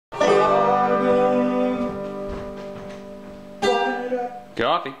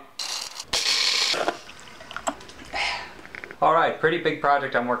Coffee. Alright, pretty big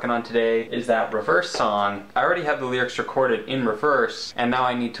project I'm working on today is that reverse song. I already have the lyrics recorded in reverse, and now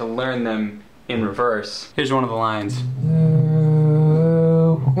I need to learn them in reverse. Here's one of the lines.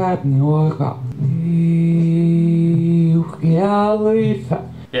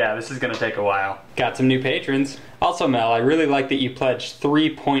 Yeah, this is gonna take a while. Got some new patrons. Also, Mel, I really like that you pledged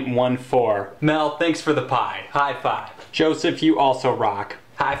 3.14. Mel, thanks for the pie. High five. Joseph, you also rock.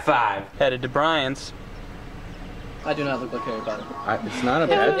 High five. Headed to Brian's. I do not look like Harry Potter. It's not a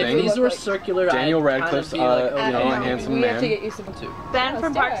bad thing. If these were circular, Daniel Radcliffe's, like, okay, you know, a handsome man. We have to get used to them too. Ben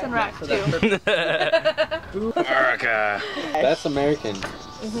from Parks and Rec too. Muuurica. That's American,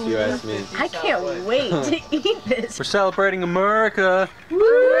 if you ask me. I can't wait to eat this. We're celebrating Muuurica.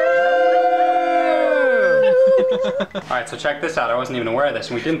 Alright, so check this out. I wasn't even aware of this,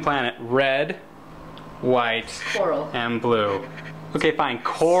 and we didn't plan it. Red, white, Coral. and blue. Okay, fine.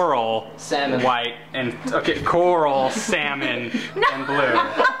 Coral, salmon, white, and okay, coral, salmon, and blue.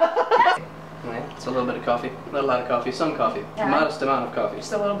 It's a little bit of coffee. Not a lot of coffee. Some coffee. Yeah. Modest amount of coffee.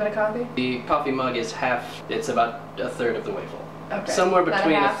 Just a little bit of coffee? The coffee mug is half. It's about a third of the way full. Okay. Somewhere About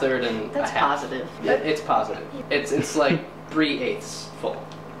between a a half? third and That's a half. positive. Yeah, it's positive. It's like 3/8 full,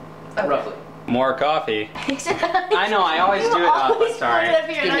 roughly. More coffee. I know, I always do it. Oh, sorry.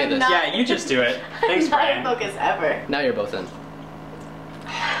 Give me this. Yeah, you just do it. Thanks, Brian. Not in focus ever. Now you're both in.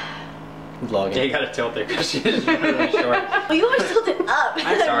 Vlogging. Yeah, you gotta tilt it because she's really short. Well, you always tilt it up.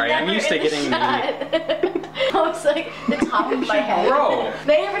 I'm sorry, I'm used to getting I was like the top of my head. Bro!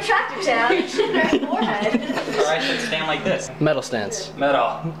 They have a retractor sound. It's in her forehead. Or I should stand like this. Metal stance.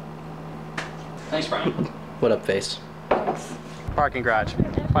 Metal. Thanks, Brian. What up, face? Parking garage.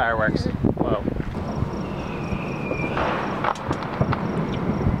 Fireworks. Whoa.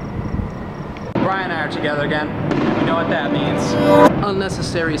 Brian and I are together again. You know what that means.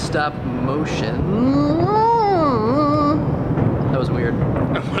 Unnecessary stop motion. That was weird.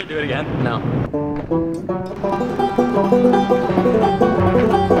 Want to do it again? No.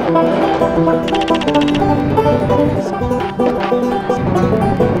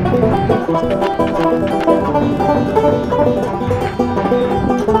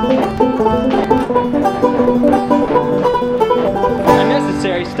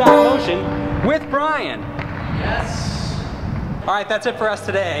 Unnecessary stop motion with Brian. Yes. Alright, that's it for us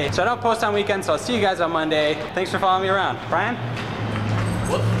today. So I don't post on weekends, so I'll see you guys on Monday. Thanks for following me around. Brian?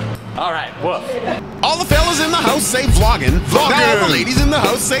 Woof. Alright, woof. All the fellas in the house say vloggin'. Now all the ladies in the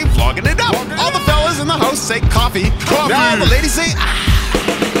house say vloggin' it up. All the fellas in the house say coffee. Now all the ladies say ah.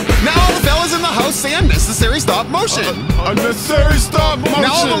 Now all the fellas in the house say unnecessary stop motion. Unnecessary stop motion.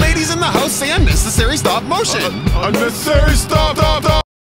 Now all the ladies in the house say unnecessary stop motion. Unnecessary stop.